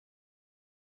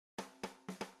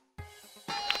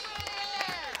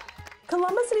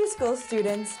Columbus City School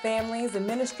students, families,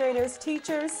 administrators,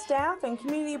 teachers, staff, and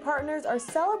community partners are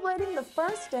celebrating the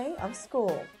first day of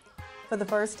school. For the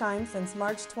first time since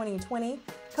March 2020,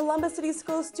 Columbus City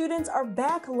School students are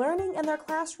back learning in their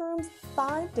classrooms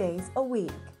 5 days a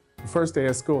week. The first day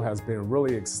of school has been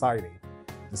really exciting.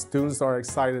 The students are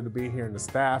excited to be here, and the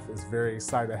staff is very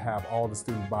excited to have all the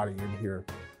student body in here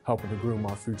helping to groom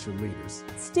our future leaders.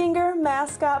 Stinger,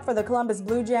 mascot for the Columbus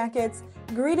Blue Jackets,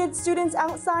 greeted students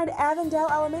outside Avondale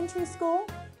Elementary School.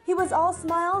 He was all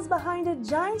smiles behind a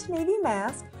giant Navy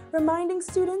mask, reminding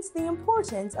students the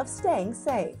importance of staying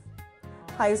safe.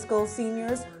 High school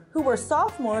seniors, who were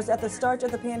sophomores at the start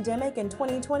of the pandemic in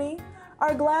 2020,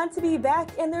 are glad to be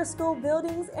back in their school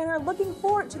buildings and are looking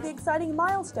forward to the exciting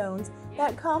milestones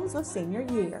that comes with senior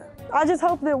year. I just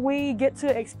hope that we get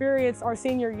to experience our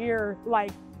senior year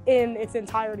in its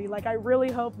entirety. I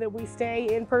really hope that we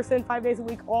stay in person 5 days a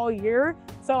week all year,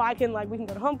 so we can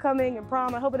go to homecoming and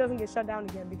prom. I hope it doesn't get shut down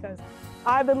again, because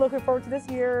I've been looking forward to this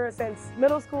year since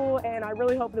middle school, and I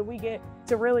really hope that we get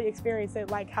to really experience it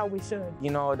like how we should.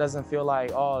 You know, it doesn't feel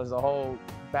like, oh, there's a whole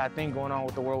bad thing going on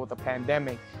with the world with the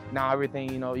pandemic. Now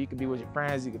everything, you can be with your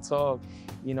friends, you can talk,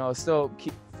 still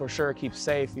for sure keep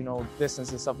safe,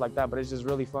 distance and stuff like that, but it's just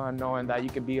really fun knowing that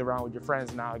you can be around with your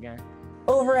friends now again.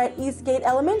 Over at Eastgate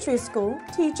Elementary School,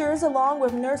 teachers along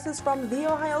with nurses from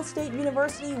The Ohio State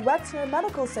University Wexner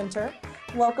Medical Center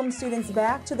welcome students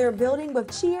back to their building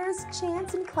with cheers,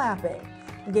 chants, and clapping,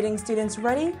 getting students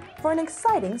ready for an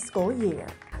exciting school year.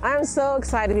 I'm so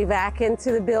excited to be back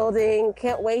into the building.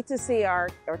 Can't wait to see our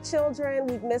children.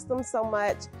 We've missed them so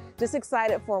much. Just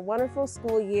excited for a wonderful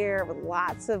school year with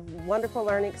lots of wonderful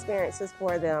learning experiences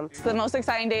for them. It's the most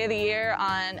exciting day of the year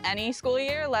on any school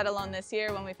year, let alone this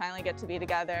year when we finally get to be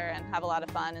together and have a lot of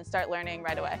fun and start learning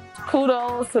right away.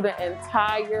 Kudos to the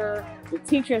entire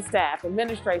teaching staff,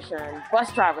 administration,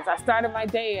 bus drivers. I started my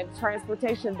day in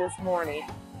transportation this morning.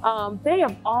 They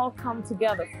have all come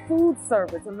together. Food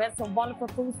service, I met some wonderful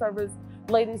food service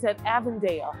ladies at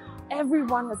Avondale.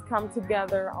 Everyone has come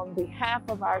together on behalf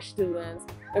of our students,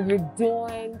 and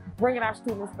we're bringing our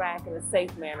students back in a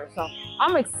safe manner. So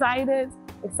I'm excited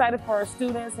for our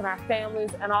students and our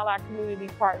families and all our community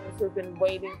partners who have been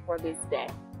waiting for this day.